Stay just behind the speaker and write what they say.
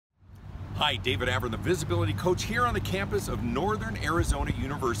Hi, David Avrin, the Visibility Coach here on the campus of Northern Arizona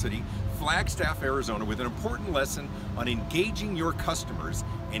University, Flagstaff, Arizona, with an important lesson on engaging your customers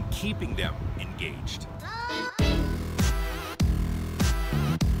and keeping them engaged.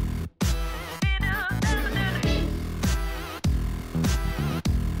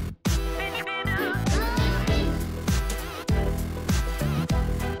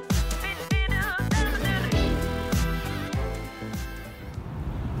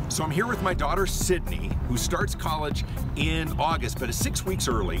 So I'm here with my daughter, Sydney, who starts college in August, but is 6 weeks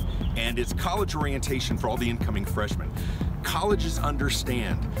early, and it's college orientation for all the incoming freshmen. Colleges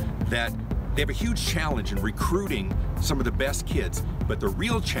understand that they have a huge challenge in recruiting some of the best kids, but the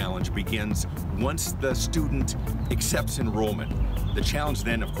real challenge begins once the student accepts enrollment. The challenge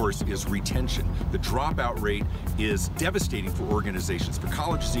then, of course, is retention. The dropout rate is devastating for organizations, for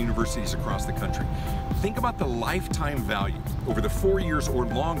colleges and universities across the country. Think about the lifetime value over the 4 years or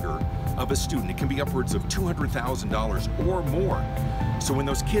longer of a student. It can be upwards of $200,000 or more. So when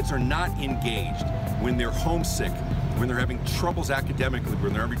those kids are not engaged, when they're homesick, when they're having troubles academically,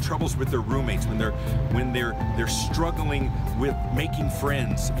 when they're having troubles with their roommates, when they're struggling with making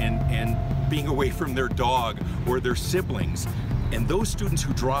friends and being away from their dog or their siblings, and those students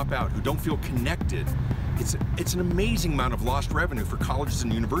who drop out, who don't feel connected, it's an amazing amount of lost revenue for colleges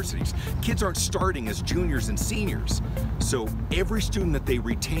and universities. Kids aren't starting as juniors and seniors. So every student that they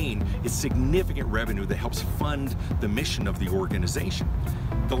retain is significant revenue that helps fund the mission of the organization.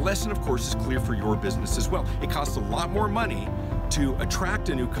 The lesson, of course, is clear for your business as well. It costs a lot more money to attract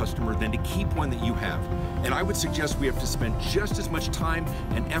a new customer than to keep one that you have. And I would suggest we have to spend just as much time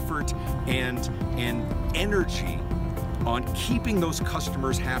and effort and energy on keeping those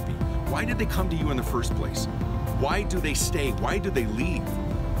customers happy. Why did they come to you in the first place? Why do they stay? Why do they leave?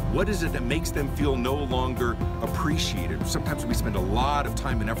 What is it that makes them feel no longer appreciated? Sometimes we spend a lot of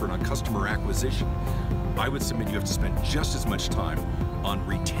time and effort on customer acquisition. I would submit you have to spend just as much time on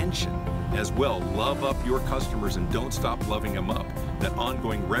retention as well. Love up your customers and don't stop loving them up. That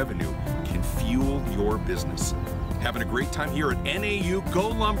ongoing revenue can fuel your business. Having a great time here at NAU. Go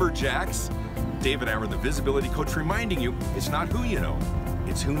Lumberjacks! David Avrin, the Visibility Coach, reminding you, it's not who you know,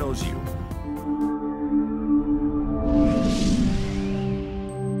 it's who knows you.